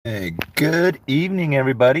Hey, good evening,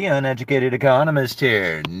 everybody. Uneducated Economist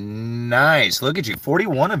here. Nice. Look at you.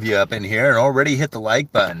 41 of you up in here and already hit the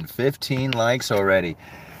like button. 15 likes already.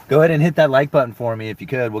 Go ahead and hit that like button for me if you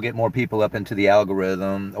could. We'll get more people up into the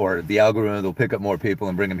algorithm, or the algorithm will pick up more people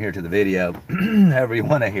and bring them here to the video, however you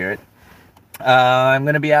want to hear it. I'm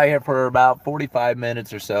going to be out here for about 45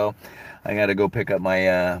 minutes or so. I got to go pick up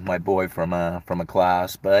my boy from a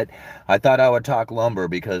class, but I thought I would talk lumber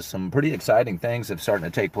because some pretty exciting things have started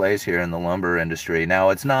to take place here in the lumber industry.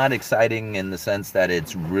 Now, it's not exciting in the sense that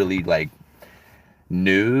it's really like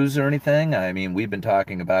news or anything. I mean, we've been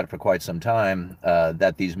talking about it for quite some time,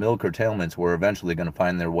 that these mill curtailments were eventually going to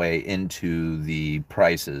find their way into the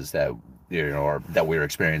prices that or that we're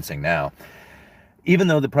experiencing now. Even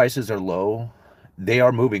though the prices are low, they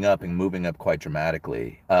are moving up and moving up quite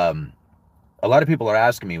dramatically. A lot of people are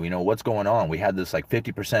asking me, what's going on? We had this like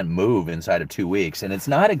 50% move inside of 2 weeks, and it's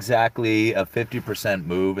not exactly a 50%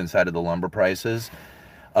 move inside of the lumber prices.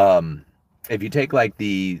 If you take like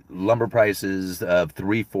the lumber prices of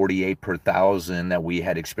 348 per thousand that we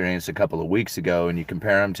had experienced a couple of weeks ago, and you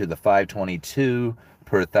compare them to the 522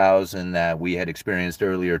 per thousand that we had experienced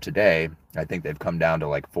earlier today, I think they've come down to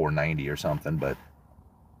like 490 or something, but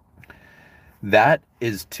that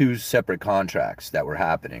is two separate contracts that were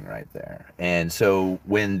happening right there. And so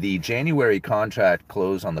when the January contract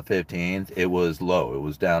closed on the 15th, it was low. It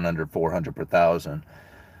was down under 400 per thousand.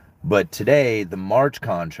 But today, the March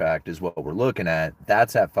contract is what we're looking at.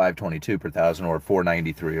 That's at 522 per thousand, or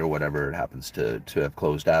 493, or whatever it happens to have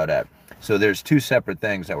closed out at. So there's two separate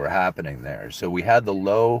things that were happening there. So we had the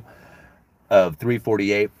low of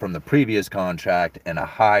 348 from the previous contract and a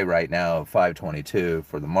high right now of 522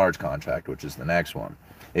 for the March contract, which is the next one.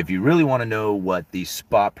 If you really want to know what the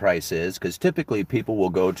spot price is, because typically people will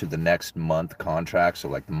go to the next month contract, so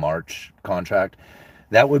like the March contract,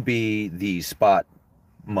 that would be the spot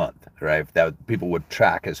month, right? That people would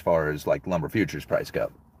track as far as like lumber futures price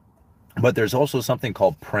go. But there's also something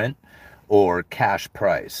called print or cash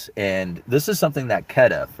price. And this is something that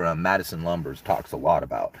Keta from Madison Lumbers talks a lot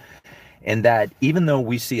about. And that even though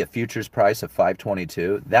we see a futures price of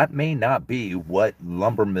 522, that may not be what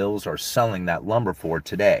lumber mills are selling that lumber for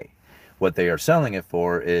today. What they are selling it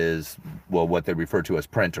for is, well, what they refer to as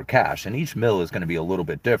print or cash. And each mill is going to be a little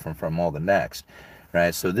bit different from all the next,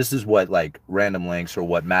 right? So this is what like Random Lengths or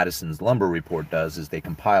what Madison's Lumber Report does, is they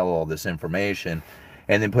compile all this information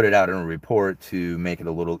and then put it out in a report to make it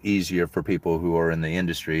a little easier for people who are in the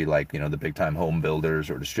industry, like, the big time home builders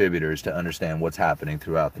or distributors, to understand what's happening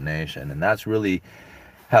throughout the nation. And that's really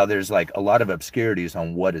how there's like a lot of obscurities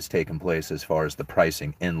on what has taken place as far as the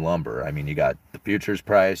pricing in lumber. I mean, you got the futures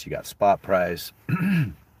price, you got spot price,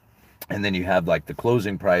 and then you have like the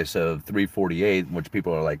closing price of 348, which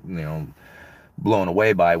people are like, blown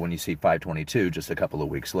away by when you see 522 just a couple of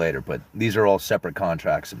weeks later. But these are all separate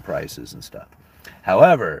contracts and prices and stuff.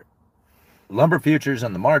 However, lumber futures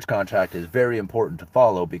and the March contract is very important to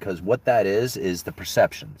follow, because what that is the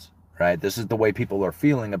perceptions, right? This is the way people are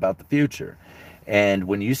feeling about the future. And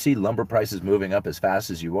when you see lumber prices moving up as fast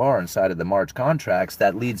as you are inside of the March contracts,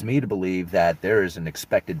 that leads me to believe that there is an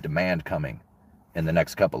expected demand coming in the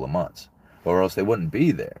next couple of months, or else they wouldn't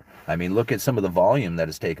be there. I mean, look at some of the volume that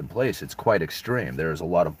has taken place. It's quite extreme. There is a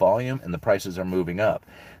lot of volume and the prices are moving up.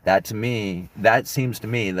 That seems to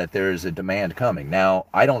me that there is a demand coming. Now,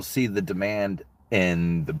 I don't see the demand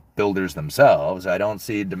in the builders themselves. I don't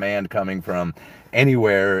see demand coming from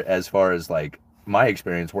anywhere as far as like my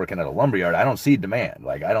experience working at a lumberyard. I don't see demand.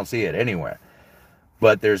 Like, I don't see it anywhere.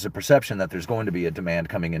 But there's a perception that there's going to be a demand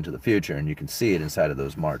coming into the future, and you can see it inside of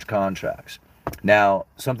those March contracts. Now,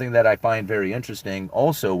 something that I find very interesting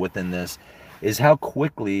also within this is how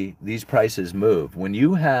quickly these prices move. When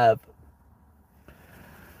you have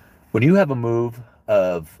a move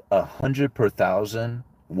of 100 per thousand,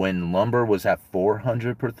 when lumber was at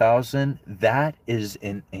 400 per thousand, that's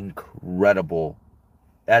incredible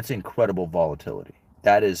volatility.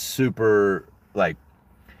 That is super, like,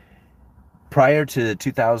 prior to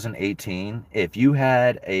 2018, if you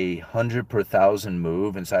had 100 per thousand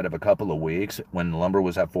move inside of a couple of weeks when lumber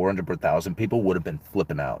was at 400 per thousand, people would have been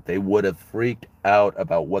flipping out. They would have freaked out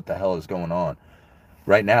about what the hell is going on.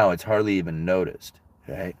 Right now, it's hardly even noticed,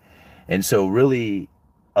 right? And so really,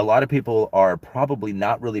 a lot of people are probably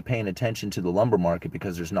not really paying attention to the lumber market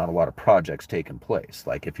because there's not a lot of projects taking place.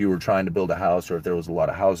 Like if you were trying to build a house, or if there was a lot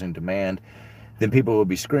of housing demand, then people will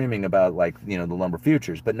be screaming about, like, the lumber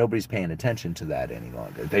futures, but nobody's paying attention to that any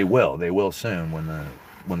longer. They will soon when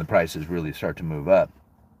the prices really start to move up.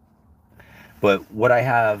 But what I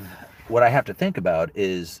have to think about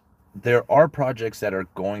is there are projects that are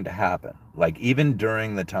going to happen. Like even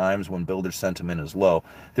during the times when builder sentiment is low,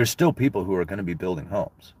 there's still people who are going to be building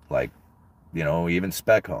homes, like, even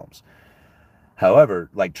spec homes. However,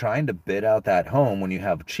 like trying to bid out that home when you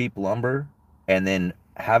have cheap lumber and then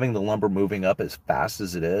having the lumber moving up as fast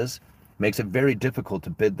as it is makes it very difficult to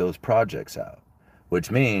bid those projects out,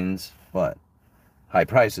 which means what? High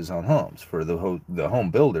prices on homes for the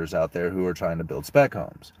home builders out there who are trying to build spec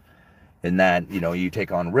homes. And that, you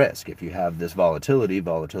take on risk. If you have this volatility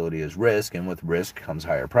is risk, and with risk comes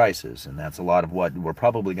higher prices. And that's a lot of what we're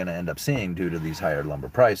probably going to end up seeing due to these higher lumber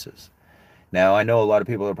prices. Now, I know a lot of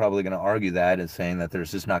people are probably going to argue that and saying that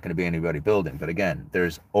there's just not going to be anybody building. But again,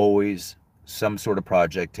 there's always some sort of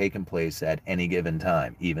project taking place at any given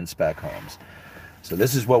time, even spec homes. So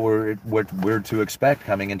this is what we're to expect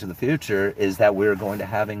coming into the future, is that we're going to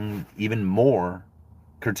having even more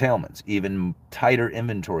curtailments, even tighter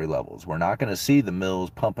inventory levels. We're not going to see the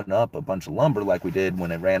mills pumping up a bunch of lumber like we did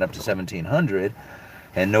when it ran up to 1700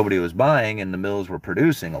 and nobody was buying and the mills were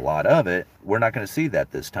producing a lot of it. We're not going to see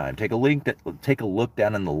that this time. Take a look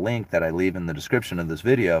down in the link that I leave in the description of this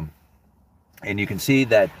video, and you can see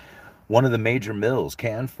that one of the major mills,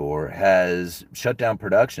 Canfor, has shut down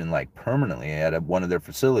production like permanently at one of their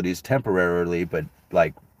facilities temporarily, but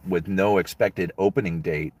like with no expected opening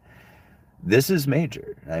date. This is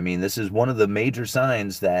major. I mean, this is one of the major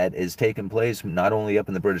signs that is taking place not only up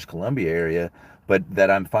in the British Columbia area, but that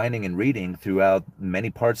I'm finding and reading throughout many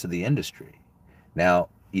parts of the industry. Now,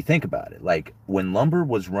 you think about it, like when lumber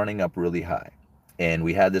was running up really high and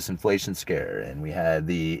we had this inflation scare and we had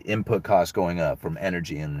the input costs going up from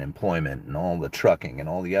energy and employment and all the trucking and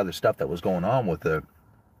all the other stuff that was going on with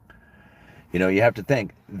you have to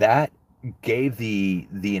think that gave the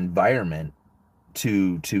environment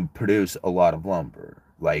to produce a lot of lumber.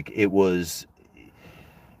 Like it's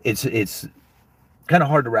kind of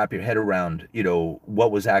hard to wrap your head around,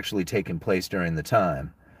 what was actually taking place during the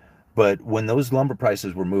time. But when those lumber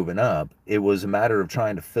prices were moving up, it was a matter of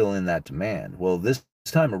trying to fill in that demand. Well, this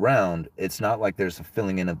time around, it's not like there's a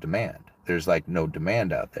filling in of demand. There's like no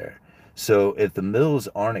demand out there. So if the mills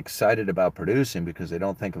aren't excited about producing because they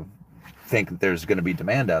don't think there's going to be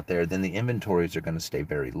demand out there, then the inventories are going to stay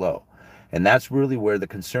very low. And that's really where the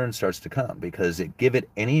concern starts to come, because give it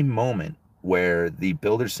any moment where the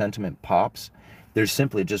builder sentiment pops, there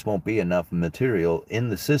simply just won't be enough material in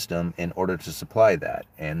the system in order to supply that.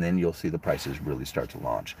 And then you'll see the prices really start to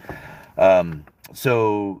launch.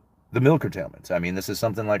 So the mill curtailments, I mean, this is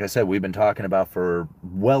something, like I said, we've been talking about for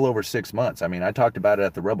well over 6 months. I mean, I talked about it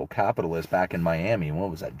at the Rebel Capitalist back in Miami.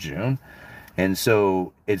 What was that, June? And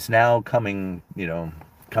so it's now coming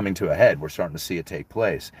to a head. We're starting to see it take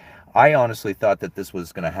place. I honestly thought that this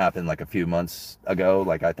was going to happen like a few months ago.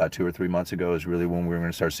 Like I thought 2 or 3 months ago is really when we were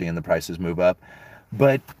going to start seeing the prices move up.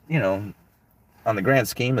 But, on the grand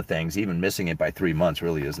scheme of things, even missing it by 3 months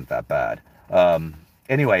really isn't that bad.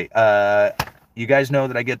 Anyway, you guys know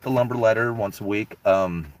that I get the lumber letter once a week,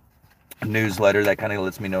 newsletter that kind of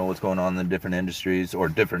lets me know what's going on in the different industries or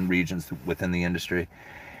different regions within the industry.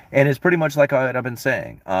 And it's pretty much like what I've been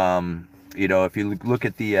saying. If you look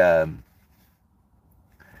at the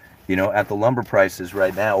at the lumber prices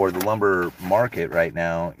right now, or the lumber market right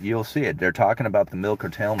now, you'll see it. They're talking about the mill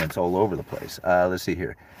curtailments all over the place. Let's see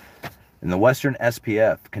here. In the Western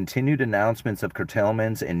SPF, continued announcements of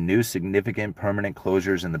curtailments and new significant permanent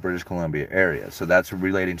closures in the British Columbia area. So that's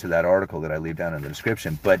relating to that article that I leave down in the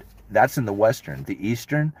description. But that's in the Western. The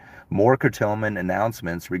Eastern, more curtailment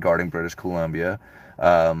announcements regarding British Columbia.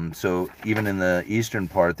 So even in the Eastern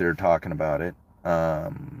part, they're talking about it.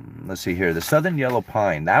 Let's see here, the Southern Yellow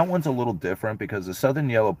Pine, that one's a little different because the Southern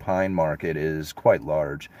Yellow Pine market is quite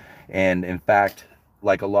large, and in fact,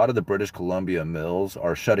 like a lot of the British Columbia mills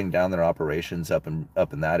are shutting down their operations up in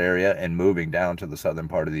that area and moving down to the southern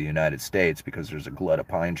part of the United States because there's a glut of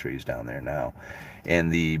pine trees down there now,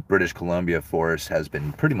 and the British Columbia forest has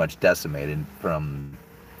been pretty much decimated from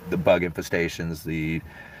the bug infestations, the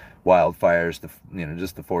wildfires,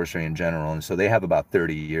 just the forestry in general. And so they have about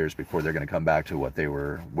 30 years before they're going to come back to what they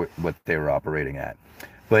were operating at.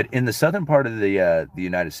 But in the southern part of the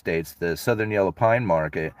United States, the Southern Yellow Pine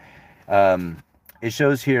market, it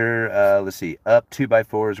shows here, let's see, up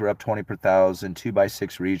 2x4s were up 20 per thousand,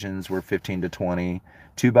 2x6 regions were 15 to 20,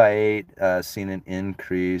 2x8 seen an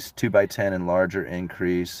increase, 2x10 and larger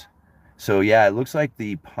increase. So yeah, it looks like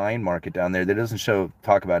the pine market down there, that doesn't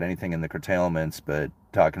talk about anything in the curtailments, but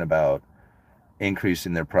talking about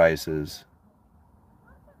increasing their prices.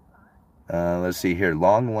 Let's see here,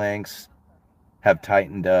 long lengths have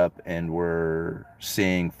tightened up and we're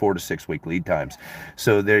seeing 4 to 6 week lead times.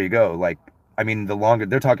 So there you go. Like I mean, the longer,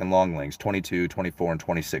 they're talking long lengths, 22, 24, and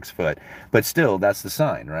 26 foot. But still, that's the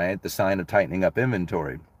sign, right? The sign of tightening up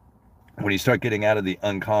inventory. When you start getting out of the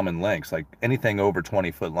uncommon lengths, like anything over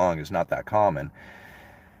 20 foot long is not that common,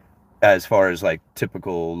 as far as like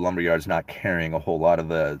typical lumber yards not carrying a whole lot of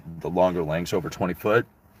the longer lengths over 20 foot.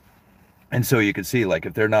 And so you can see, like,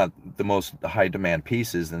 if they're not the most high demand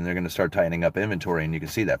pieces, then they're going to start tightening up inventory, and you can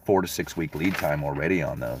see that 4 to 6 week lead time already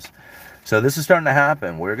on those. So this is starting to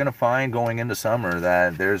happen. We're going to find going into summer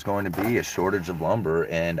that there's going to be a shortage of lumber,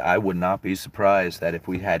 and I would not be surprised that if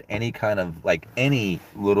we had any kind of, like, any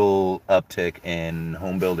little uptick in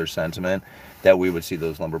home builder sentiment, that we would see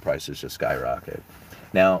those lumber prices just skyrocket.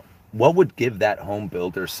 Now, what would give that home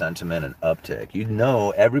builder sentiment an uptick? You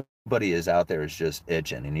know, everybody is out there is just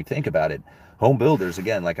itching. And you think about it, home builders,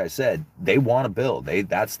 again, like I said, they want to build.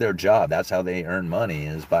 That's their job. That's how they earn money,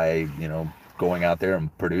 is by, going out there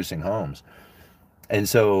and producing homes. And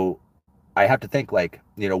so I have to think, like,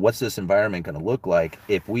 what's this environment going to look like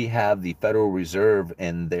if we have the Federal Reserve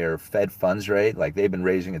and their Fed funds rate, like they've been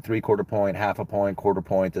raising it 3/4 point, half a point, quarter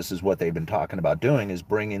point. This is what they've been talking about doing, is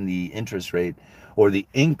bringing the interest rate, or the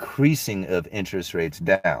increasing of interest rates,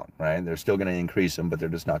 down, right? They're still going to increase them, but they're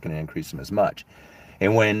just not going to increase them as much.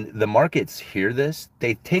 And when the markets hear this,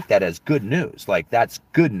 they take that as good news. Like, that's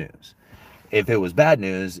good news. If it was bad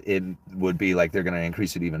news, it would be like they're going to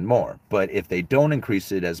increase it even more. But if they don't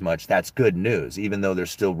increase it as much, that's good news, even though they're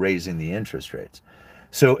still raising the interest rates.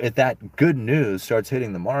 So if that good news starts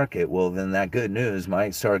hitting the market, well, then that good news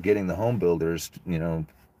might start getting the home builders,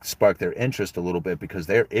 spark their interest a little bit, because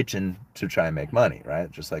they're itching to try and make money,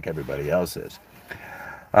 right? Just like everybody else is.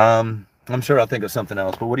 I'm sure I'll think of something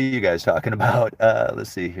else, but what are you guys talking about?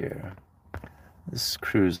 Let's see here. This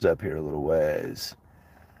cruised up here a little ways.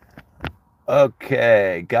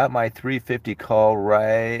 Okay, got my 350 call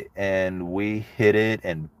right, and we hit it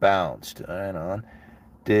and bounced. Right on.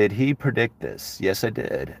 Did he predict this? Yes, I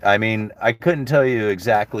did. I mean, I couldn't tell you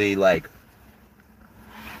exactly, like,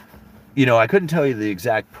 I couldn't tell you the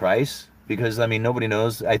exact price, because, I mean, nobody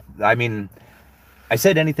knows. I mean, I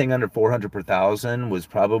said anything under 400 per thousand was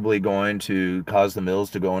probably going to cause the mills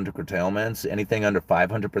to go into curtailments. Anything under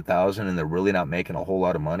 500 per thousand, and they're really not making a whole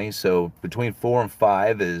lot of money. So between 4 and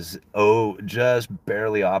 5 is, just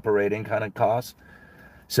barely operating kind of costs.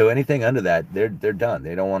 So anything under that, they're done.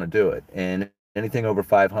 They don't want to do it. And anything over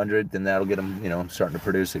 500, then that'll get them, starting to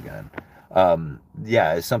produce again.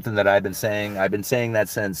 Yeah, it's something that I've been saying. I've been saying that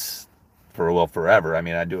since, forever. I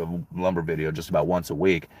mean, I do a lumber video just about once a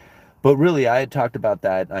week. But really, I had talked about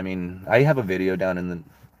that. I mean, I have a video down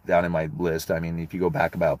in my list. I mean, if you go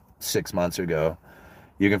back about 6 months ago,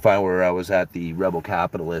 you can find where I was at the Rebel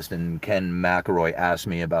Capitalist, and Ken McElroy asked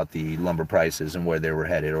me about the lumber prices and where they were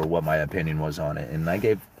headed, or what my opinion was on it. And I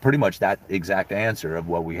gave pretty much that exact answer of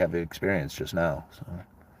what we have experienced just now. So,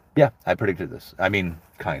 yeah, I predicted this. I mean,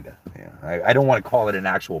 kind of. Yeah. I don't want to call it an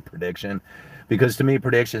actual prediction, because to me,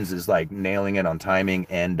 predictions is like nailing it on timing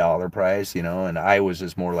and dollar price, and I was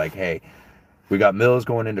just more like, hey, we got mills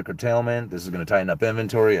going into curtailment. This is going to tighten up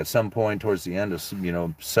inventory at some point towards the end of,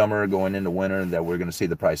 summer going into winter, that we're going to see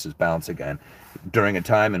the prices bounce again during a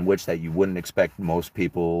time in which that you wouldn't expect most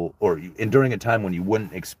people, during a time when you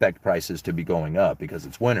wouldn't expect prices to be going up because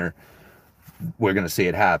it's winter. We're going to see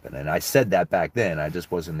it happen. And I said that back then. I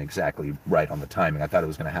just wasn't exactly right on the timing. I thought it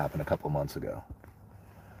was going to happen a couple of months ago.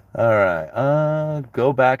 All right,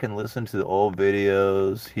 go back and listen to the old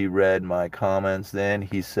videos. He read my comments. Then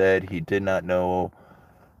he said he did not know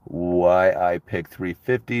why I picked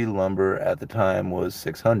 350. Lumber at the time was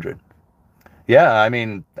 600. Yeah, I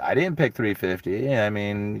mean, I didn't pick 350. I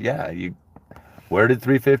mean, yeah, where did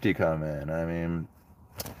 350 come in? I mean,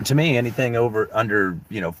 to me, anything under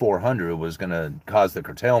 400 was going to cause the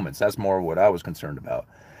curtailments. That's more what I was concerned about.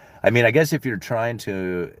 I mean, I guess if you're trying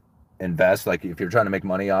to invest, like if you're trying to make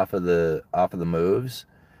money off of the moves,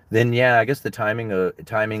 then yeah, I guess the timing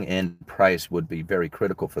and price would be very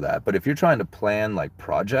critical for that. But if you're trying to plan like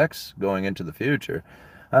projects going into the future,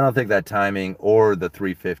 I don't think that timing or the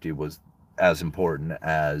 350 was as important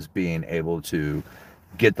as being able to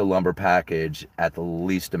get the lumber package at the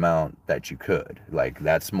least amount that you could. Like,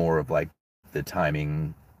 that's more of like the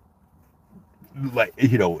timing, like,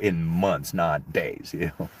 in months, not days.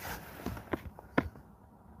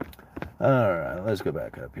 All right, let's go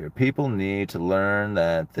back up here. People need to learn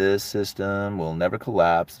that this system will never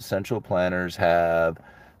collapse. The central planners have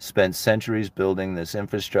spent centuries building this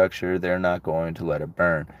infrastructure. They're not going to let it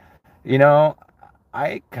burn.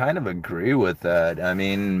 I kind of agree with that. I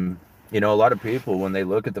mean, a lot of people, when they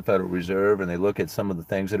look at the Federal Reserve and they look at some of the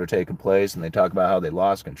things that are taking place, and they talk about how they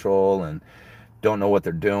lost control, and don't know what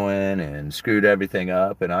they're doing and screwed everything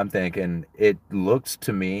up. And I'm thinking, it looks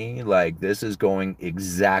to me like this is going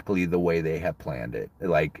exactly the way they have planned it.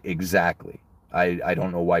 Like, exactly. I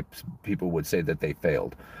don't know why people would say that they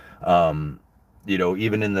failed. Um,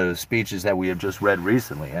 even in the speeches that we have just read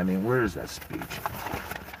recently. I mean, where is that speech?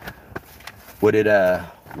 What did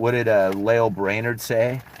Lael Brainerd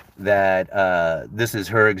say? That this is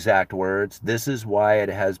her exact words. This is why it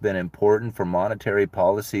has been important for monetary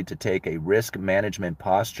policy to take a risk management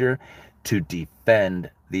posture to defend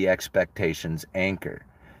the expectations anchor.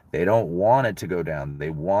 They don't want it to go down. They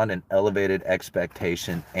want an elevated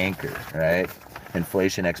expectation anchor, right?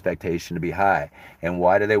 Inflation expectation to be high. And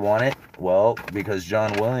why do they want it? Well, because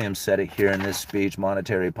John Williams said it here in this speech,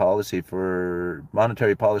 monetary policy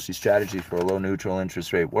strategies for a low neutral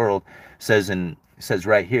interest rate world, says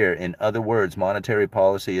right here, in other words, monetary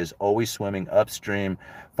policy is always swimming upstream,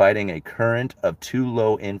 fighting a current of too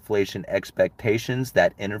low inflation expectations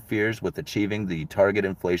that interferes with achieving the target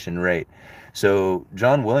inflation rate. So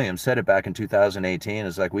John Williams said it back in 2018.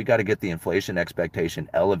 It's like, we got to get the inflation expectation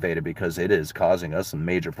elevated because it is causing us some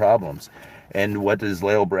major problems. And what does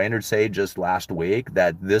Lael Brainerd say just last week?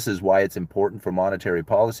 That this is why it's important for monetary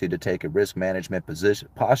policy to take a risk management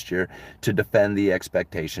posture to defend the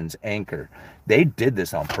expectations anchor. They did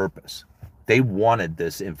this on purpose. They wanted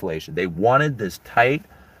this inflation. They wanted this tight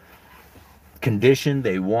condition.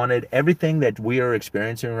 They wanted everything that we are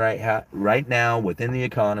experiencing right now within the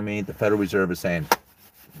economy. The Federal Reserve is saying,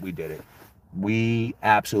 we did it. We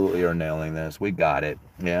absolutely are nailing this. We got it.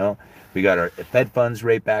 We got our Fed funds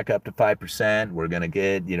rate back up to 5%. We're going to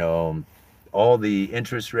get, all the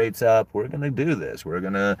interest rates up. We're going to do this. We're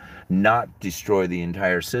going to not destroy the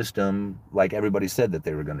entire system like everybody said that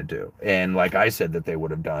they were going to do. And like I said that they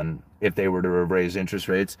would have done if they were to have raised interest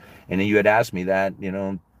rates. And you had asked me that,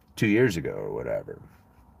 2 years ago or whatever.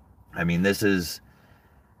 I mean, this is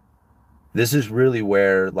really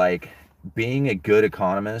where, like, being a good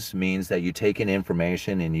economist means that you take in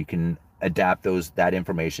information and you can adapt that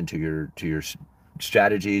information to your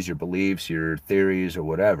strategies, your beliefs, your theories, or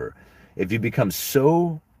whatever. If you become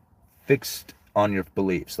so fixed on your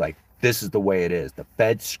beliefs, like, this is the way it is, the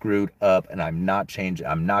Fed screwed up and I'm not going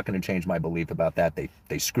to change my belief about that,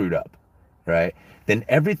 they screwed up, right? Then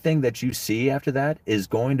everything that you see after that is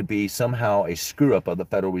going to be somehow a screw up of the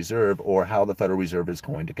Federal Reserve, or how the Federal Reserve is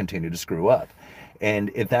going to continue to screw up.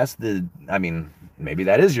 And if that's maybe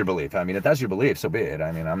that is your belief. If that's your belief, so be it.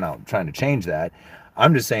 I'm not trying to change that.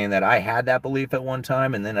 I'm just saying that I had that belief at one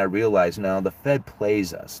time, and then I realized, no, the Fed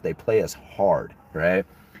plays us. They play us hard, right?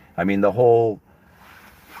 The whole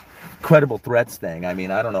credible threats thing. I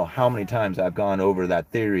don't know how many times I've gone over that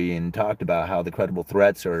theory and talked about how the credible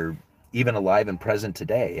threats are even alive and present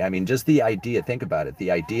today. Just the idea, think about it.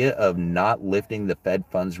 The idea of not lifting the Fed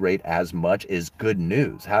funds rate as much is good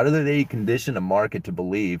news. How do they condition a market to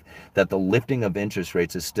believe that the lifting of interest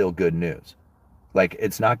rates is still good news? Like,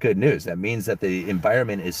 it's not good news. That means that the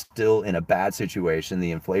environment is still in a bad situation.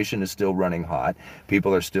 The inflation is still running hot.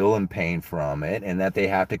 People are still in pain from it, and that they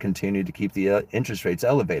have to continue to keep the interest rates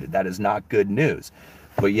elevated. That is not good news.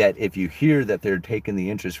 But yet, if you hear that they're taking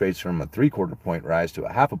the interest rates from a 3/4 point rise to a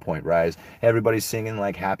 1/2 point rise, everybody's singing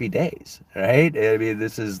like happy days, right?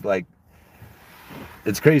 This is like,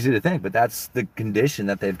 it's crazy to think, but that's the condition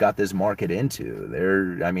that they've got this market into.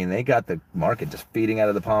 They got the market just feeding out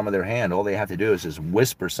of the palm of their hand. All they have to do is just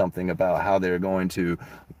whisper something about how they're going to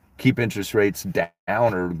keep interest rates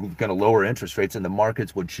down or going to lower interest rates, and the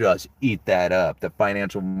markets would just eat that up. The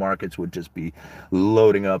financial markets would just be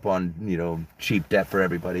loading up on, cheap debt for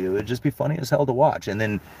everybody. It would just be funny as hell to watch. And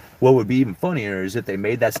then what would be even funnier is if they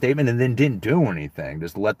made that statement and then didn't do anything,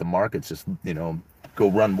 just let the markets just, go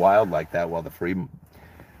run wild like that while the free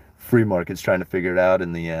market's trying to figure it out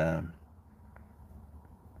in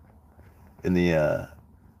the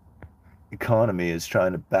economy is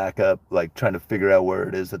trying to back up, like trying to figure out where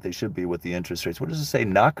it is that they should be with the interest rates. What does it say?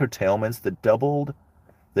 Not curtailments, that doubled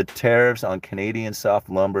the tariffs on Canadian soft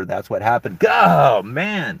lumber. That's what happened. Oh,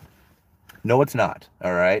 man. No, it's not.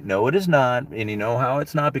 All right. No, it is not. And you know how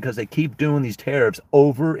it's not? Because they keep doing these tariffs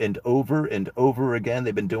over and over and over again.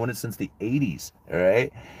 They've been doing it since the 80s. All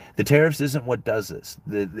right. The tariffs isn't what does this.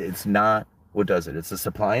 It's not what does it. It's a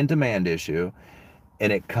supply and demand issue.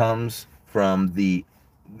 And it comes from the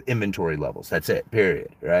inventory levels. That's it, period.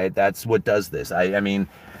 Right? That's what does this. I'm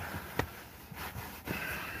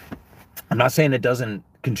not saying it doesn't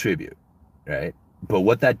contribute, right? But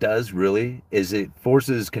what that does really is it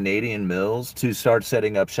forces Canadian mills to start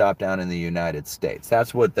setting up shop down in the United States.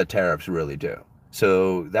 That's what the tariffs really do.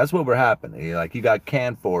 So that's what we're happening. Like, you got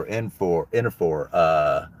Canfor,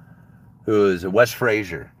 Interfor, who is West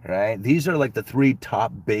Fraser, right? These are like the three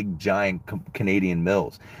top big giant Canadian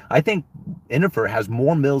mills. I think Interfor has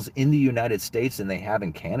more mills in the United States than they have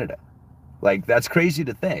in Canada. Like, that's crazy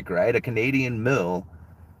to think, right? A Canadian mill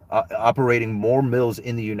operating more mills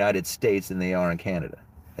in the United States than they are in Canada.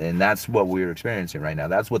 And that's what we're experiencing right now.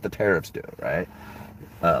 That's what the tariffs do, right?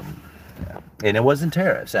 Um, and it wasn't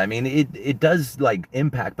tariffs. I mean, it does like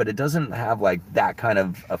impact, but it doesn't have like that kind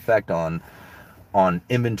of effect on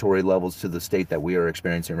inventory levels to the state that we are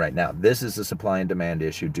experiencing right now. This is a supply and demand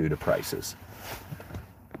issue due to prices.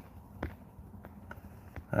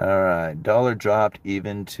 All right, dollar dropped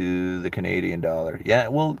even to the Canadian dollar. Yeah,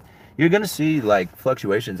 well, you're gonna see like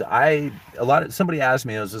fluctuations. Somebody asked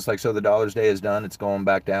me, it was just like, so the dollar's day is done, it's going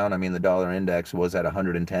back down. I mean, the dollar index was at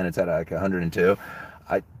 110, it's at like 102.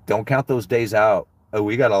 I don't count those days out. Oh,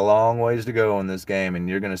 we got a long ways to go in this game, and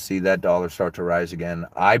you're gonna see that dollar start to rise again.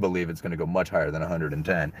 I believe it's gonna go much higher than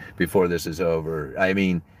 110 before this is over. I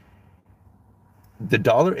mean, the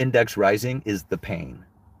dollar index rising is the pain.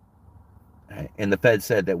 And the Fed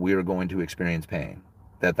said that we are going to experience pain,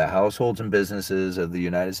 that the households and businesses of the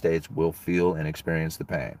United States will feel and experience the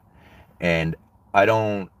pain. And I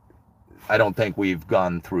don't think we've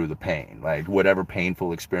gone through the pain. Like, whatever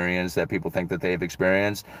painful experience that people think that they've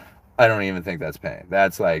experienced, I don't even think that's pain.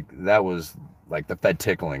 That was like the Fed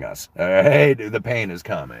tickling us. All right, the pain is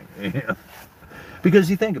coming. Because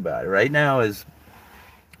you think about it, right now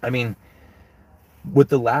I mean, with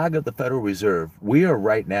the lag of the Federal Reserve, we are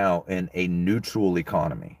right now in a neutral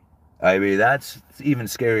economy. I mean, that's even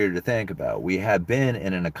scarier to think about. We have been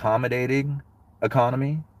in an accommodating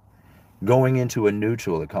economy going into a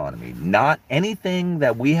neutral economy. Not anything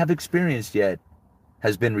that we have experienced yet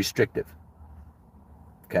has been restrictive.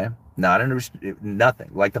 Okay?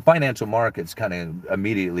 Nothing. Like, the financial markets kind of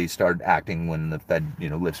immediately start acting when the Fed,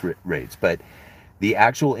 lifts rates. But the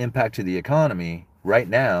actual impact to the economy, right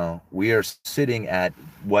now, we are sitting at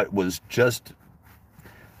what was just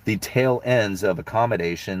the tail ends of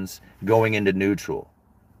accommodations going into neutral.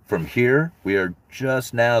 From here, we are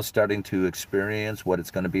just now starting to experience what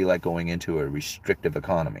it's going to be like going into a restrictive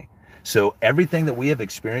economy. So everything that we have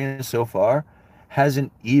experienced so far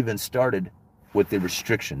hasn't even started with the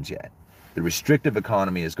restrictions yet. The restrictive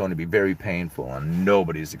economy is going to be very painful, and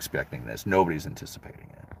nobody's expecting this. Nobody's anticipating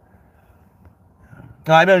it.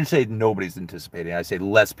 I don't say nobody's anticipating. I say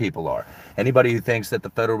less people are. Anybody who thinks that the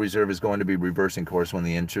Federal Reserve is going to be reversing course when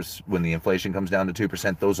the inflation comes down to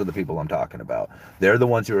 2%, those are the people I'm talking about. They're the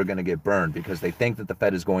ones who are going to get burned because they think that the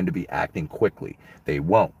Fed is going to be acting quickly. They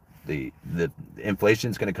won't. The inflation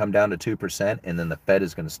is going to come down to 2%, and then the Fed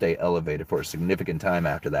is going to stay elevated for a significant time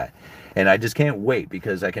after that. And I just can't wait,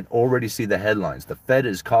 because I can already see the headlines. The Fed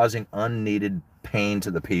is causing unneeded pain to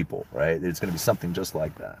the people, right? It's going to be something just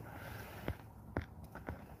like that.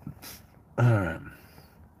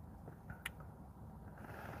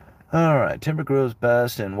 All right. Timber grows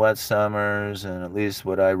best in wet summers, and at least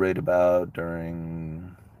what I read about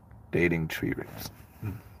during dating tree rings.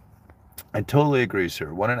 I totally agree, sir.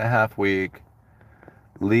 1.5 week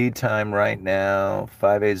lead time right now.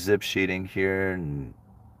 5/8 zip sheeting here in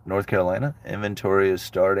North Carolina. Inventory is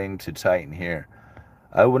starting to tighten here.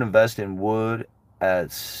 I would invest in wood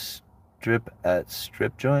at strip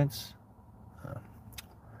joints.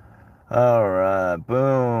 All right,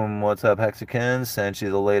 boom. What's up, Hexicans? Sent you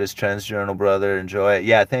the latest Trends Journal, brother. Enjoy it.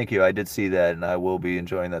 Yeah, thank you. I did see that, and I will be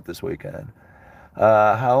enjoying that this weekend.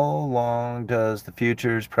 How long does the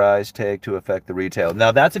futures price take to affect the retail?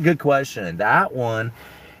 Now, that's a good question. That one,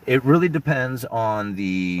 it really depends on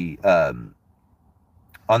the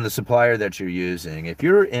supplier that you're using. If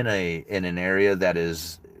you're in an area that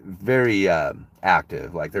is very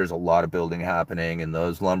active, like there's a lot of building happening and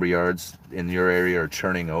those lumber yards in your area are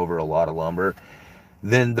churning over a lot of lumber,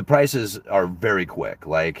 then the prices are very quick.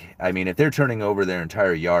 Like, I mean, if they're turning over their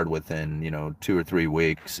entire yard within 2 or 3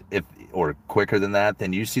 weeks, or quicker than that,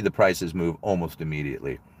 then you see the prices move almost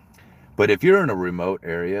immediately. But if you're in a remote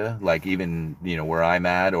area, like even where I'm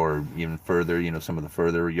at, or even further, some of the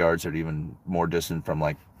further yards are even more distant from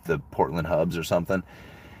like the Portland hubs or something,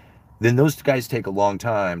 then those guys take a long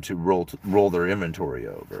time to roll their inventory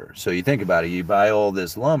over. So you think about it, you buy all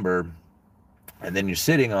this lumber, and then you're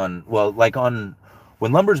sitting on,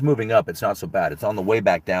 when lumber's moving up, it's not so bad. It's on the way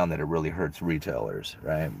back down that it really hurts retailers,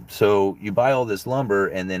 right? So you buy all this lumber,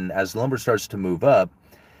 and then as lumber starts to move up,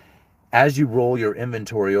 as you roll your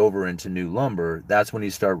inventory over into new lumber, that's when you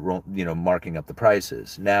start marking up the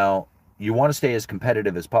prices. Now, you want to stay as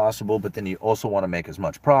competitive as possible, but then you also want to make as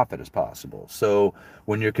much profit as possible. So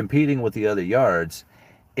when you're competing with the other yards,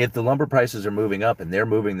 if the lumber prices are moving up and they're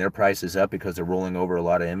moving their prices up because they're rolling over a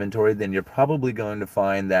lot of inventory, then you're probably going to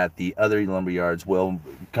find that the other lumber yards will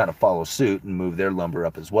kind of follow suit and move their lumber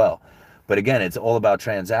up as well. But again, it's all about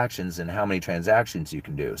transactions and how many transactions you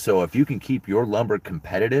can do. So if you can keep your lumber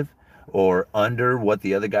competitive or under what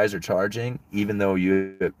the other guys are charging, even though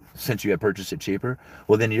since you have purchased it cheaper,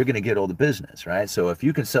 well, then you're going to get all the business, right? So if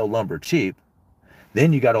you can sell lumber cheap,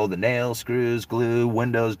 then you got all the nails, screws, glue,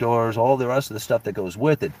 windows, doors, all the rest of the stuff that goes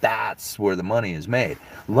with it. That's where the money is made.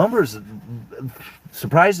 Lumber's,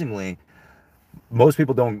 surprisingly, most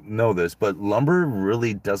people don't know this, but lumber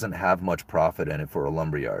really doesn't have much profit in it for a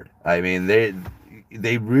lumber yard. I mean,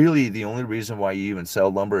 they really, the only reason why you even sell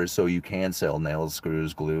lumber is so you can sell nails,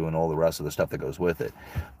 screws, glue, and all the rest of the stuff that goes with it.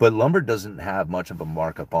 But lumber doesn't have much of a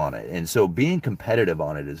markup on it. And so being competitive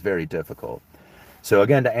on it is very difficult. So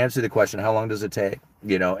again, to answer the question, how long does it take?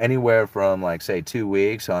 You know, anywhere from like say 2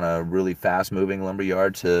 weeks on a really fast moving lumber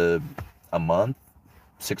yard to a month,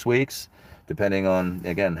 6 weeks, depending on,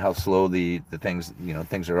 again, how slow the things, you know,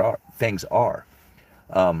 things are.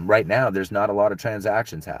 Right now, there's not a lot of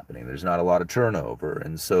transactions happening. There's not a lot of turnover.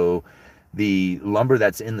 And so the lumber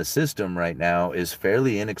that's in the system right now is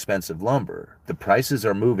fairly inexpensive lumber. The prices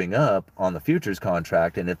are moving up on the futures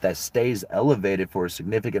contract, and if that stays elevated for a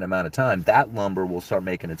significant amount of time, that lumber will start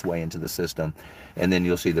making its way into the system, and then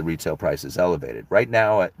you'll see the retail prices elevated. Right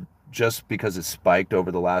now, just because it spiked over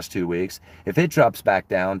the last 2 weeks, if it drops back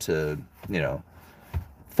down to, you know,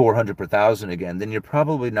 400 per thousand again, then you're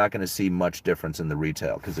probably not going to see much difference in the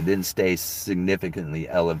retail because it didn't stay significantly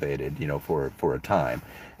elevated, you know, for a time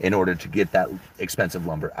in order to get that expensive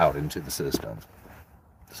lumber out into the system.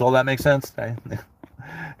 Does all that make sense?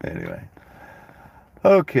 Anyway.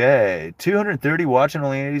 Okay, 230 watching,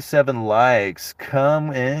 only 87 likes.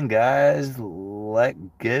 Come in, guys.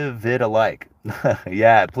 Give it a like.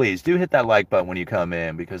 Yeah, please do hit that like button when you come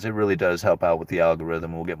in because it really does help out with the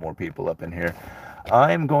algorithm. We'll get more people up in here.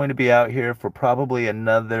 I'm going to be out here for probably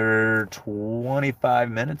another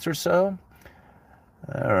 25 minutes or so.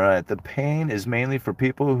 All right, the pain is mainly for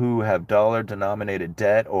people who have dollar-denominated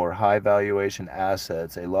debt or high valuation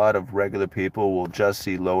assets. A lot of regular people will just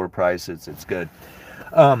see lower prices. It's good.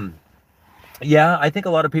 Yeah, I think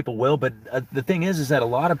a lot of people will, but the thing is that a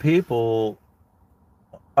lot of people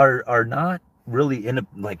are not really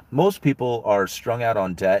like most people are strung out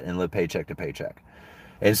on debt and live paycheck to paycheck.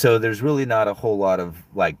 And so there's really not a whole lot of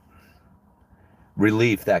like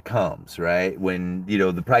relief that comes, right? When, you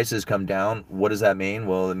know, the prices come down, what does that mean?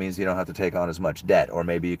 Well, it means you don't have to take on as much debt, or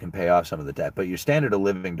maybe you can pay off some of the debt, but your standard of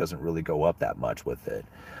living doesn't really go up that much with it.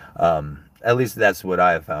 At least that's what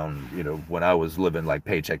I have found, you know, when I was living like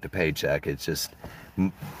paycheck to paycheck. It's just,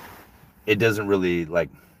 it doesn't really like,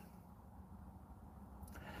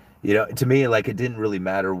 you know, to me, like it didn't really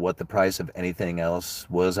matter what the price of anything else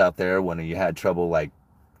was out there when you had trouble like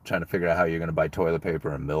trying to figure out how you're going to buy toilet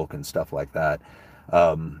paper and milk and stuff like that.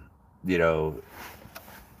 You know,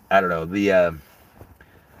 I don't know.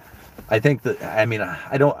 I think that, I mean,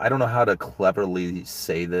 I don't know how to cleverly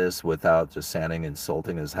say this without just sounding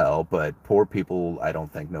insulting as hell, but poor people, I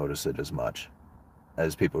don't think notice it as much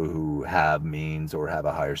as people who have means or have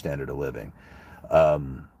a higher standard of living.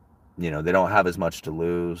 You know, they don't have as much to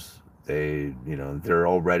lose. They, you know, they're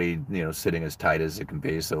already, you know, sitting as tight as it can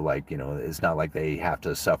be. So like, you know, it's not like they have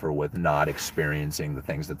to suffer with not experiencing the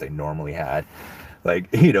things that they normally had. Like,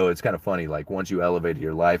 you know, it's kind of funny, like once you elevate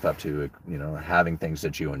your life up to, you know, having things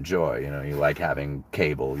that you enjoy, you know, you like having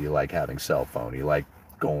cable, you like having cell phone, you like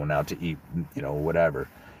going out to eat, you know, whatever.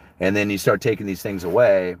 And then you start taking these things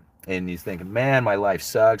away and you think, man, my life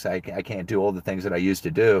sucks. I can't do all the things that I used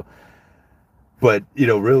to do. But, you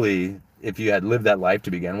know, really, if you had lived that life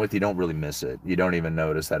to begin with, you don't really miss it. You don't even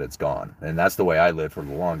notice that it's gone. And that's the way I lived for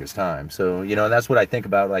the longest time. So, you know, and that's what I think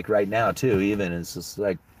about like right now too, even it's just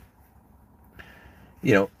like,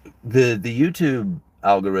 you know, the YouTube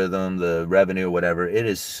algorithm, the revenue, whatever, it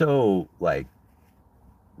is so like,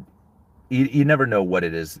 you never know what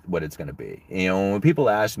it is, what it's going to be. You know, when people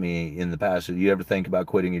ask me in the past, do you ever think about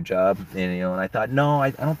quitting your job? And, you know, and I thought, no, I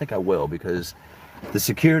don't think I will, because the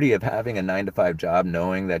security of having a 9-to-5 job,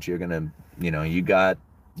 knowing that you're going to, you know, you got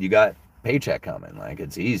paycheck coming, like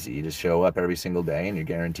it's easy. You just show up every single day and you're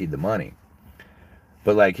guaranteed the money.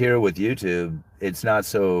 But like here with YouTube, it's not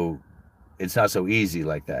so easy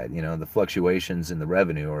like that. You know, the fluctuations in the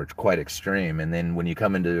revenue are quite extreme. And then when you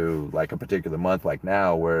come into like a particular month like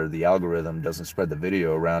now where the algorithm doesn't spread the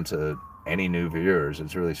video around to any new viewers,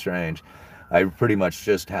 it's really strange. I pretty much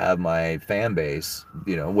just have my fan base,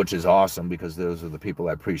 you know, which is awesome because those are the people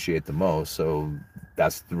I appreciate the most. So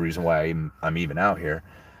that's the reason why I'm even out here.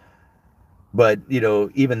 But, you know,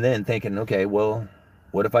 even then thinking, okay, well,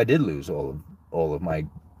 What if I did lose all of my,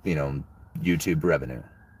 you know, YouTube revenue?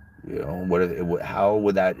 You know, how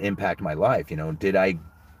would that impact my life? You know, did I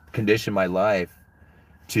condition my life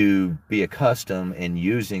to be accustomed in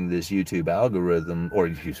using this YouTube algorithm, or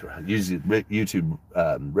use YouTube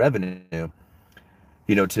revenue,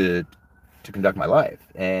 you know, to conduct my life?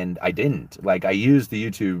 And I didn't. Like, I used the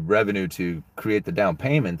YouTube revenue to create the down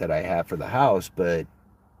payment that I have for the house, but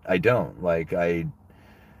I don't. Like, I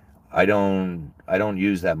don't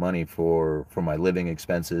use that money for my living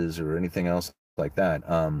expenses or anything else like that.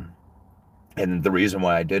 And the reason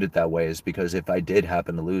why I did it that way is because if I did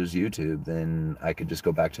happen to lose YouTube, then I could just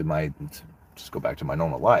go back to my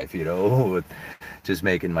normal life, you know, with just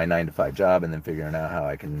making my 9 to 5 job and then figuring out how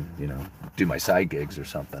I can, you know, do my side gigs or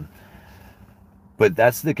something. But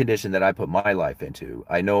that's the condition that I put my life into.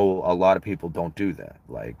 I know a lot of people don't do that.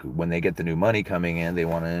 Like, when they get the new money coming in, they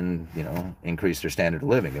want to, you know, increase their standard of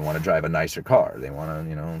living. They want to drive a nicer car. They want to,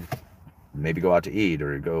 you know, maybe go out to eat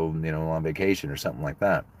or go, you know, on vacation or something like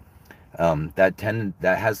that.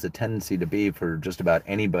 That has the tendency to be for just about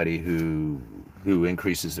anybody who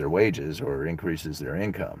increases their wages or increases their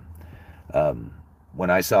income. When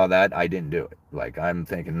I saw that, I didn't do it. Like, I'm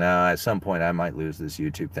thinking, nah, at some point I might lose this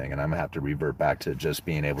YouTube thing, and I'm gonna have to revert back to just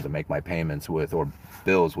being able to make my payments with, or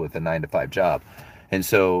bills with, a 9 to 5 job. And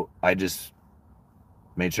so I just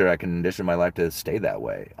made sure I conditioned my life to stay that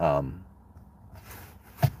way. I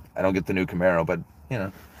don't get the new Camaro, but you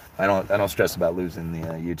know, I don't stress about losing the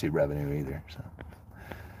YouTube revenue either. So.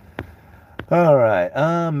 All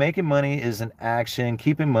right. Making money is an action,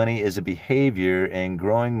 keeping money is a behavior, and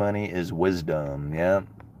growing money is wisdom. Yeah,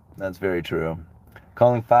 that's very true.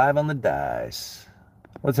 Calling 5 on the dice.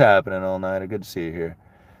 What's happening, all nighter? Good to see you here.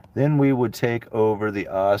 Then we would take over the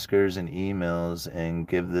Oscars and emails and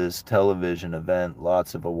give this television event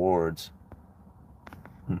lots of awards.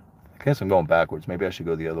 I guess I'm going backwards. Maybe I should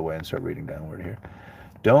go the other way and start reading downward here.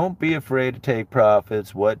 Don't be afraid to take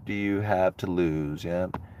profits. What do you have to lose? Yeah.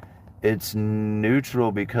 It's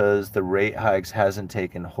neutral because the rate hikes hasn't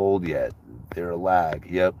taken hold yet. They're a lag.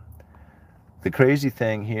 Yep. The crazy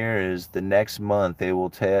thing here is the next month they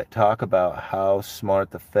will talk about how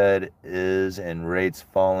smart the Fed is and rates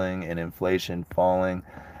falling and inflation falling.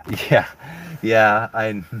 Yeah,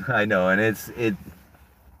 I know, and yeah.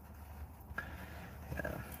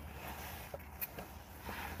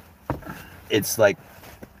 It's like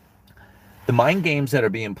the mind games that are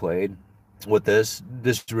being played with this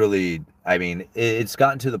really, I mean, it's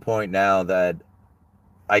gotten to the point now that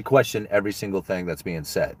I question every single thing that's being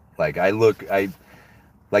said. Like, I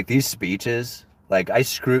like these speeches, like, I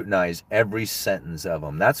scrutinize every sentence of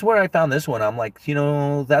them. That's where I found this one. I'm like, you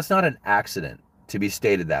know, that's not an accident to be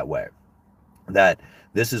stated that way. That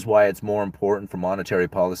this is why it's more important for monetary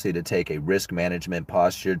policy to take a risk management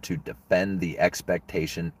posture to defend the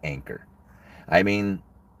expectation anchor. I mean,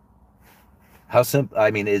 how simple,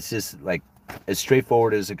 I mean, it's just like as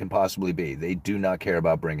straightforward as it can possibly be. They do not care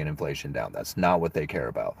about bringing inflation down. That's not what they care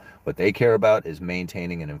about. What they care about is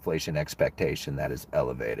maintaining an inflation expectation that is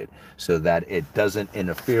elevated so that it doesn't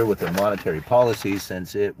interfere with their monetary policy,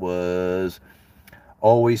 since it was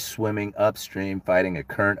always swimming upstream, fighting a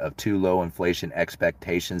current of too low inflation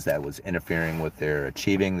expectations that was interfering with their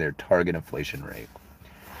achieving their target inflation rate.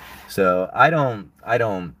 So I don't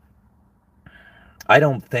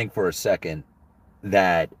think for a second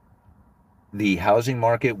that the housing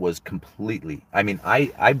market was completely, I mean,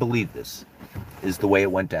 I believe this is the way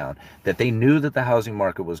it went down, that they knew that the housing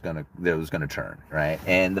market was going to turn, right?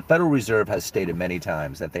 And the Federal Reserve has stated many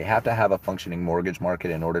times that they have to have a functioning mortgage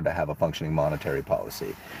market in order to have a functioning monetary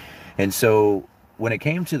policy. And so when it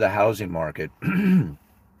came to the housing market, and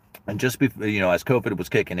just before, you know, as COVID was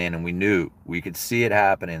kicking in and we could see it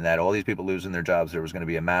happening, that all these people losing their jobs, there was going to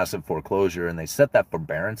be a massive foreclosure, and they set that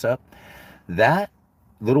forbearance up. That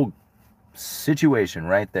little situation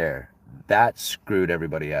right there, that screwed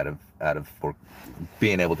everybody out of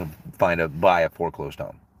being able to buy a foreclosed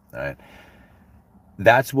home. All right,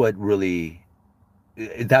 that's what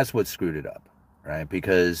screwed it up, right?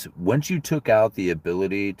 Because once you took out the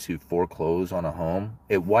ability to foreclose on a home,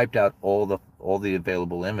 it wiped out all the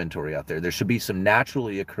available inventory out there. There should be some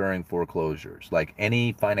naturally occurring foreclosures, like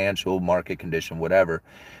any financial market condition, whatever.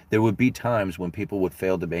 There would be times when people would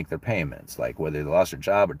fail to make their payments, like whether they lost their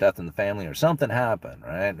job or death in the family or something happened,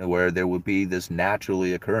 right? Where there would be this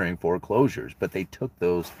naturally occurring foreclosures, but they took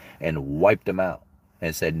those and wiped them out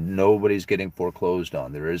and said nobody's getting foreclosed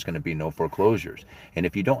on. There is going to be no foreclosures. And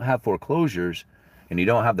if you don't have foreclosures and you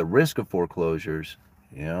don't have the risk of foreclosures,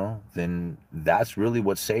 you know, then that's really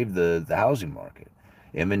what saved the housing market.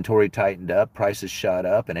 Inventory tightened up, prices shot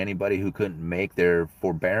up, and anybody who couldn't make their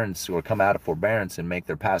forbearance or come out of forbearance and make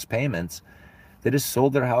their past payments, they just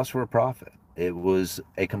sold their house for a profit. It was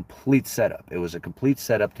a complete setup. It was a complete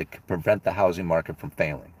setup to prevent the housing market from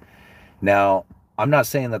failing. Now, I'm not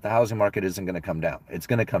saying that the housing market isn't going to come down. It's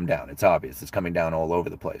going to come down. It's obvious. It's coming down all over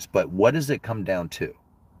the place. But what does it come down to?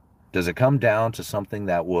 Does it come down to something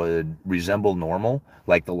that would resemble normal?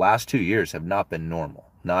 Like the last 2 years have not been normal,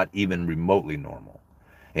 not even remotely normal.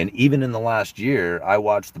 And even in the last year, I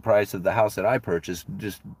watched the price of the house that I purchased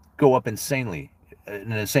just go up insanely,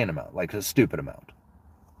 an insane amount, like a stupid amount.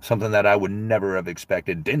 Something that I would never have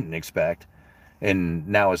expected, didn't expect, and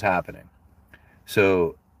now is happening.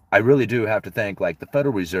 So I really do have to think like the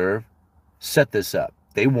Federal Reserve set this up.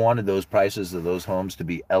 They wanted those prices of those homes to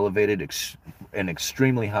be elevated an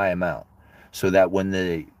extremely high amount so that when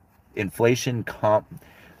the inflation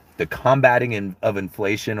the combating of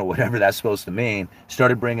inflation or whatever that's supposed to mean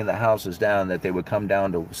started bringing the houses down, that they would come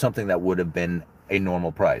down to something that would have been a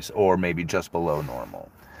normal price or maybe just below normal.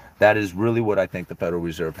 That is really what I think the Federal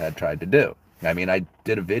Reserve had tried to do. I mean, I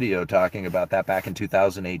did a video talking about that back in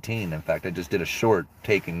 2018. In fact, I just did a short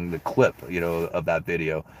taking the clip, of that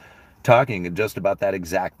video, talking just about that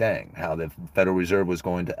exact thing, how the Federal Reserve was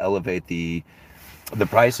going to elevate the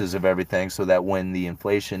prices of everything so that when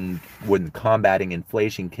combating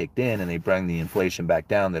inflation kicked in and they bring the inflation back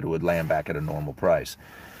down, that it would land back at a normal price.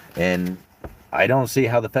 And I don't see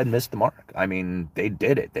how the Fed missed the mark. I mean, they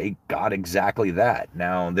did it. They got exactly that.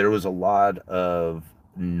 Now, there was a lot of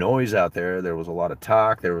noise out there. There was a lot of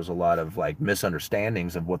talk. There was a lot of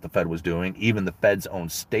misunderstandings of what the Fed was doing. Even the Fed's own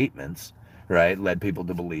statements, right, led people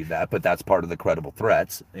to believe that. But that's part of the credible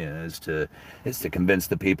threats, is to convince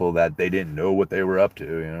the people that they didn't know what they were up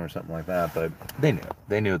to, or something like that. But they knew.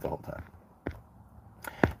 They knew it the whole time.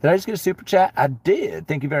 Did I just get a super chat? I did.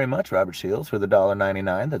 Thank you very much, Robert Shields, for the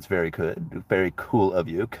 $1.99. That's very good. Very cool of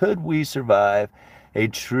you. Could we survive a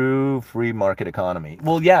true free market economy?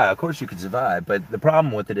 Well, yeah, of course you could survive, but the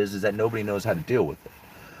problem with it is that nobody knows how to deal with it.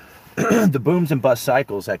 The booms and bust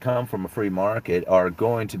cycles that come from a free market are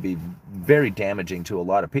going to be very damaging to a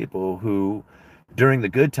lot of people who, during the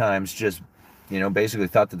good times, just, basically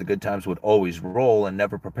thought that the good times would always roll and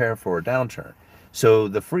never prepare for a downturn. So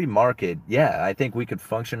the free market, yeah, I think we could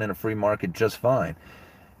function in a free market just fine.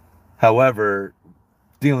 However,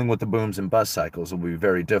 dealing with the booms and bust cycles will be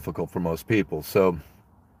very difficult for most people. So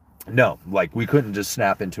no, we couldn't just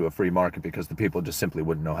snap into a free market because the people just simply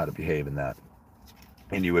wouldn't know how to behave in that.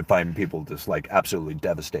 And you would find people just absolutely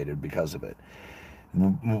devastated because of it.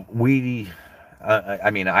 I'm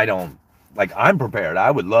prepared.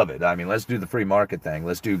 I would love it. I mean, let's do the free market thing.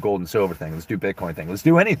 Let's do gold and silver thing. Let's do Bitcoin thing. Let's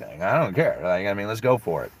do anything. I don't care. Let's go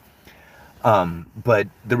for it. But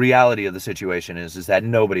the reality of the situation is that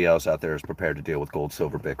nobody else out there is prepared to deal with gold,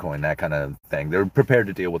 silver, Bitcoin, that kind of thing. They're prepared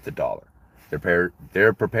to deal with the dollar.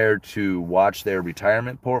 They're prepared to watch their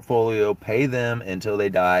retirement portfolio, pay them until they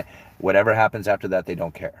die. Whatever happens after that, they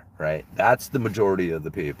don't care, right? That's the majority of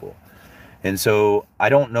the people. And so I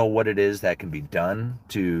don't know what it is that can be done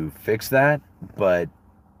to fix that, but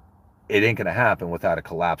it ain't going to happen without a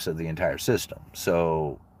collapse of the entire system.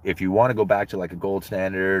 So if you want to go back to a gold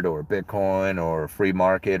standard or Bitcoin or a free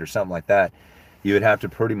market or something like that, you would have to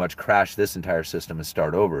pretty much crash this entire system and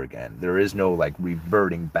start over again. There is no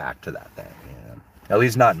reverting back to that thing. At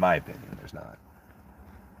least not in my opinion. There's not.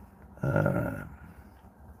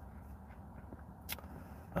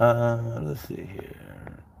 Let's see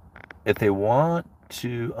here. If they want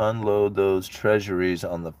to unload those treasuries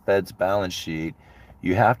on the Fed's balance sheet,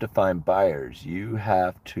 you have to find buyers. You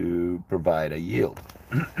have to provide a yield.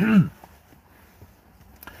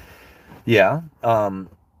 Yeah, I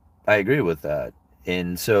agree with that.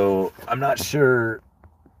 And so I'm not sure,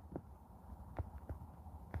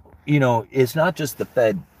 it's not just the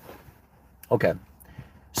Fed. Okay.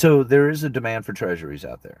 So there is a demand for treasuries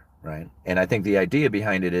out there, right? And I think the idea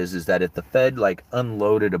behind it is that if the Fed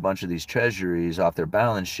unloaded a bunch of these treasuries off their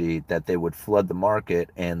balance sheet, that they would flood the market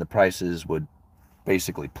and the prices would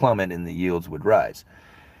basically plummet and the yields would rise.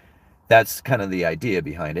 That's kind of the idea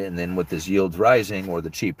behind it. And then with this yields rising or the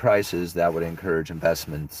cheap prices, that would encourage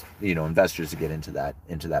investors to get into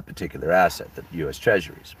that particular asset, the U.S.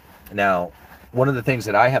 treasuries. Now, one of the things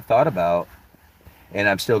that I have thought about, and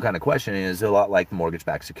I'm still kind of questioning, is a lot like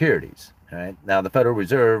mortgage-backed securities. Right? Now, the Federal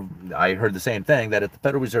Reserve, I heard the same thing, that if the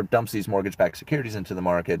Federal Reserve dumps these mortgage-backed securities into the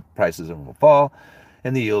market, prices will fall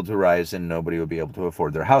and the yields will rise and nobody will be able to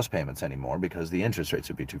afford their house payments anymore because the interest rates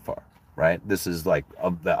would be too far, right? This is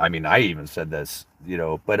I even said this,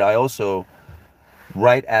 but I also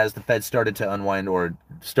right as the Fed started to unwind or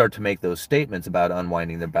start to make those statements about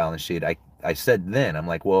unwinding their balance sheet, I said then, I'm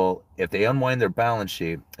like, well, if they unwind their balance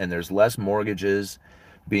sheet and there's less mortgages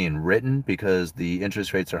being written because the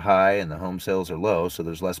interest rates are high and the home sales are low, so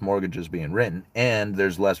there's less mortgages being written, and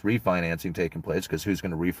there's less refinancing taking place because who's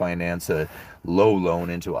going to refinance a low loan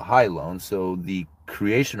into a high loan? So the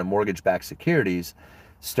creation of mortgage-backed securities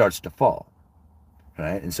starts to fall,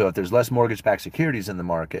 right? And so if there's less mortgage-backed securities in the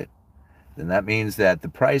market, then that means that the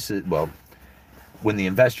prices, well, when the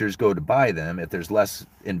investors go to buy them, if there's less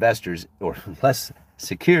investors or less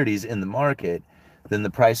securities in the market, then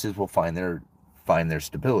the prices will find their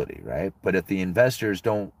stability, right? But if the investors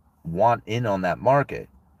don't want in on that market,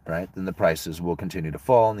 right, then the prices will continue to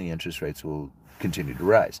fall and the interest rates will continue to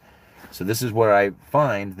rise. So this is where I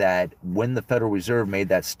find that when the Federal Reserve made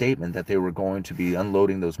that statement that they were going to be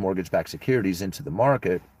unloading those mortgage-backed securities into the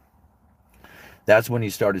market, that's when you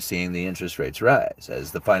started seeing the interest rates rise,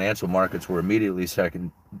 as the financial markets were immediately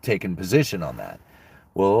taking position on that.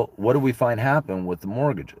 Well, what do we find happen with the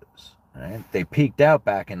mortgages? Right? They peaked out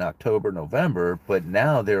back in October, November, but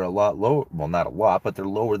now they're a lot lower. Well, not a lot, but they're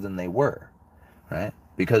lower than they were, right?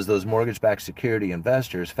 Because those mortgage-backed security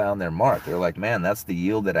investors found their mark. They're like, man, that's the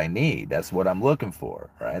yield that I need. That's what I'm looking for,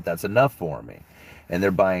 right? That's enough for me. And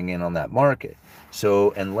they're buying in on that market.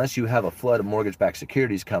 So unless you have a flood of mortgage-backed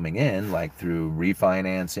securities coming in, like through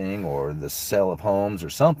refinancing or the sale of homes or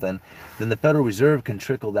something, then the Federal Reserve can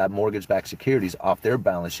trickle that mortgage-backed securities off their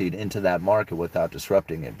balance sheet into that market without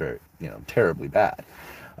disrupting it very, terribly bad.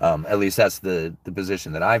 At least that's the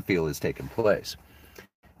position that I feel is taking place.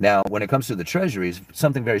 Now, when it comes to the treasuries,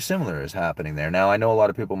 something very similar is happening there. Now, I know a lot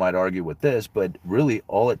of people might argue with this, but really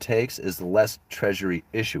all it takes is less treasury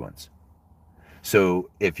issuance. So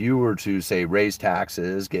if you were to say raise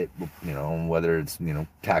taxes, get, whether it's,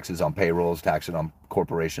 taxes on payrolls, taxes on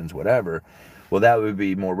corporations, whatever, well, that would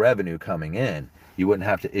be more revenue coming in. You wouldn't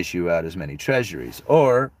have to issue out as many treasuries.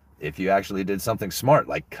 Or if you actually did something smart,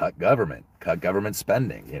 like cut government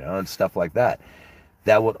spending, and stuff like that,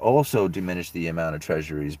 that would also diminish the amount of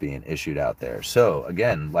treasuries being issued out there. So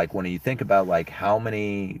again, like when you think about like how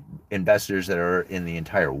many investors that are in the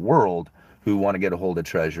entire world who want to get a hold of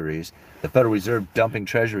treasuries, the Federal Reserve dumping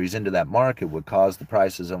treasuries into that market would cause the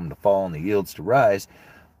prices of them to fall and the yields to rise.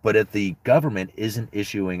 But if the government isn't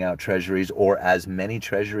issuing out treasuries or as many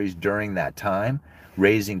treasuries during that time,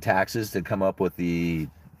 raising taxes to come up with the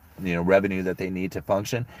revenue that they need to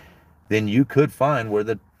function, then you could find where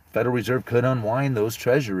the Federal Reserve could unwind those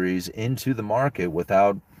treasuries into the market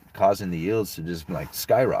without causing the yields to just like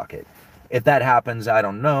skyrocket. If that happens, I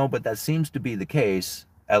don't know, but that seems to be the case.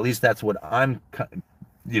 At least that's what I'm,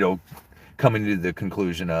 coming to the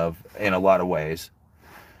conclusion of in a lot of ways.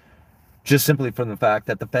 Just simply from the fact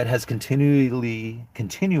that the Fed has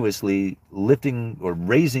continuously lifting or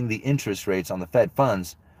raising the interest rates on the Fed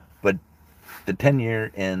funds, but the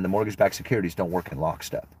 10-year and the mortgage-backed securities don't work in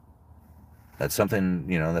lockstep. That's something,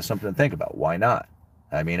 that's something to think about. Why not?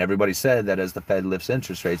 I mean, everybody said that as the Fed lifts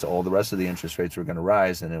interest rates, all the rest of the interest rates were going to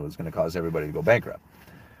rise and it was going to cause everybody to go bankrupt.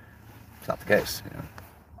 It's not the case.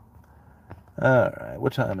 All right,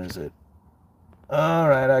 what time is it? All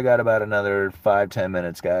right, I got about another 5-10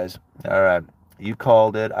 minutes, guys. All right, you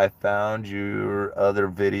called it. I found your other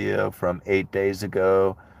video from 8 days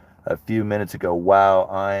ago, a few minutes ago. Wow,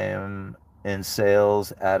 I am in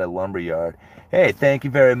sales at a lumber yard. Hey, thank you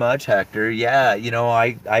very much, Hector. Yeah,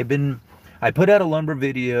 I put out a lumber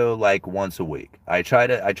video like once a week. I try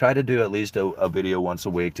to do at least a video once a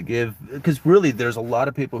week to give, because really there's a lot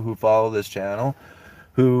of people who follow this channel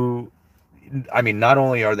who, I mean, not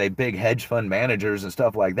only are they big hedge fund managers and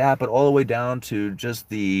stuff like that, but all the way down to just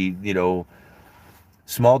the,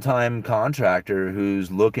 small-time contractor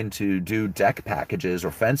who's looking to do deck packages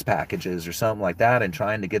or fence packages or something like that and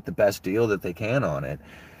trying to get the best deal that they can on it.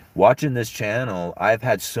 Watching this channel, I've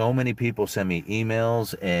had so many people send me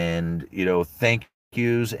emails and, thank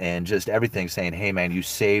yous and just everything saying, hey man, you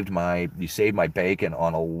saved my bacon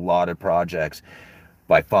on a lot of projects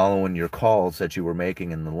by following your calls that you were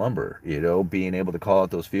making in the lumber, being able to call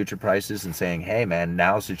out those future prices and saying, hey man,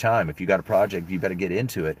 now's the time. If you got a project, you better get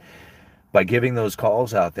into it. By giving those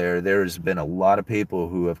calls out there, there's been a lot of people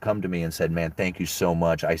who have come to me and said, man, thank you so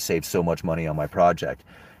much. I saved so much money on my project.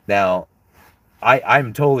 Now,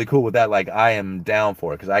 I'm totally cool with that. Like, I am down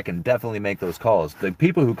for it because I can definitely make those calls. The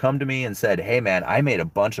people who come to me and said, hey man, I made a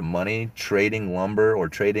bunch of money trading lumber or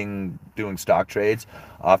doing stock trades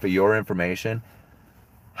off of your information.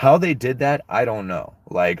 How they did that, I don't know.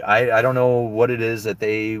 Like, I don't know what it is that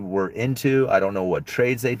they were into. I don't know what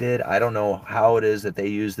trades they did. I don't know how it is that they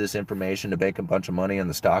use this information to make a bunch of money in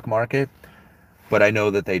the stock market, but I know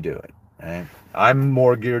that they do it. right? I'm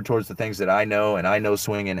more geared towards the things that I know, and I know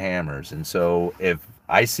swinging hammers. And so if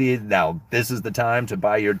I see it now, this is the time to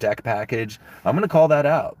buy your deck package, I'm going to call that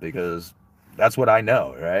out because that's what I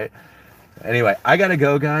know, right? Anyway, I gotta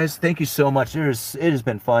go, guys. Thank you so much. It has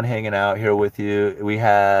been fun hanging out here with you. We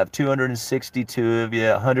have 262 of you,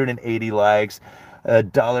 180 likes,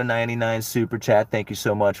 $1.99 super chat. Thank you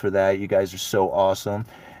so much for that. You guys are so awesome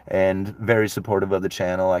and very supportive of the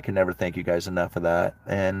channel. I can never thank you guys enough for that.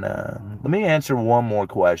 And let me answer one more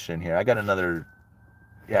question here. I got another,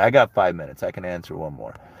 yeah, I got 5 minutes. I can answer one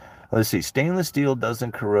more. Let's see. Stainless steel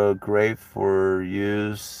doesn't corrode, great for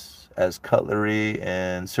use as cutlery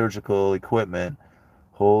and surgical equipment,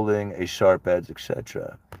 holding a sharp edge,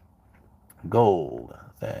 etc. Gold,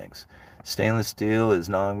 thanks. Stainless steel is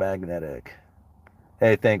non-magnetic.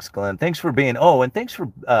 Hey, thanks, Glenn. Thanks for being, oh, and thanks for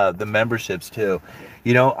the memberships too.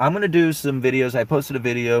 You know, I'm going to do some videos. I posted a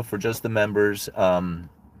video for just the members.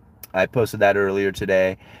 I posted that earlier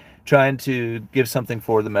today, trying to give something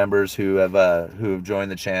for the members who have joined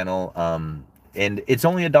the channel. And it's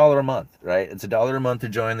only $1 a month, right? It's $1 a month to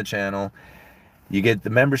join the channel. You get the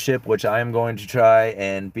membership, which I am going to try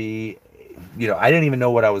and be, you know, I didn't even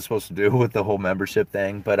know what I was supposed to do with the whole membership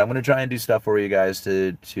thing, but I'm going to try and do stuff for you guys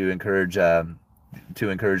to encourage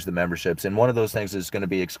the memberships. And one of those things is going to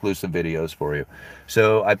be exclusive videos for you.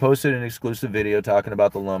 So I posted an exclusive video talking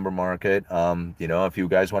about the lumber market. You know, if you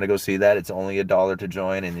guys want to go see that, it's only $1 to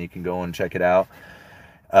join, and you can go and check it out.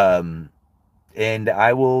 And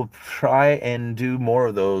I will try and do more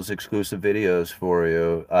of those exclusive videos for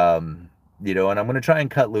you. You know, and I'm going to try and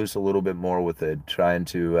cut loose a little bit more with it, trying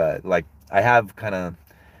to, like, I have kind of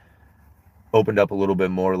opened up a little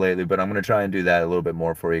bit more lately, but I'm going to try and do that a little bit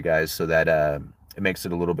more for you guys so that it makes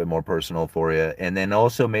it a little bit more personal for you. And then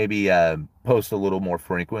also maybe post a little more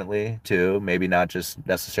frequently too. Maybe not just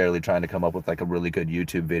necessarily trying to come up with like a really good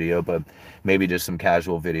YouTube video, but maybe just some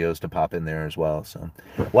casual videos to pop in there as well. So,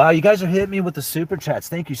 wow, you guys are hitting me with the super chats.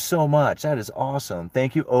 Thank you so much. That is awesome.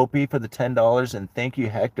 Thank you, Opie, for the $10, and thank you,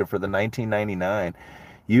 Hector, for the $19.99.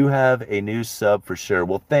 You have a new sub for sure.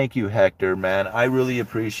 Well, thank you, Hector, man. I really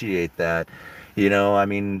appreciate that. You know, I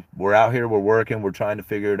mean, we're out here, we're working, we're trying to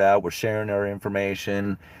figure it out, we're sharing our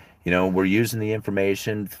information, you know, we're using the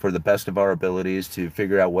information for the best of our abilities to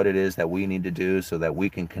figure out what it is that we need to do so that we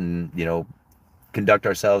can you know, conduct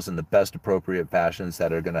ourselves in the best appropriate fashions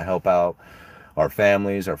that are going to help out our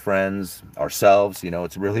families, our friends, ourselves. You know,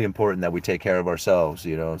 it's really important that we take care of ourselves,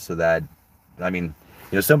 you know, so that, I mean,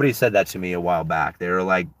 you know, somebody said that to me a while back. They were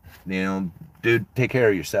like, you know, dude, take care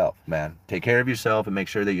of yourself, man. Take care of yourself and make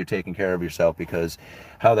sure that you're taking care of yourself, because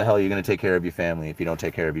how the hell are you going to take care of your family if you don't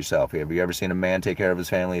take care of yourself? Have you ever seen a man take care of his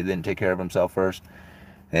family and didn't take care of himself first?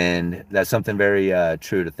 And that's something very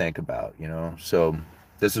true to think about, you know. So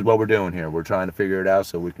this is what we're doing here. We're trying to figure it out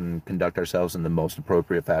so we can conduct ourselves in the most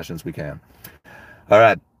appropriate fashions we can. All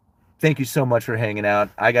right. Thank you so much for hanging out.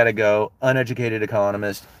 I got to go. Uneducated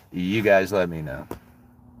economist. You guys let me know.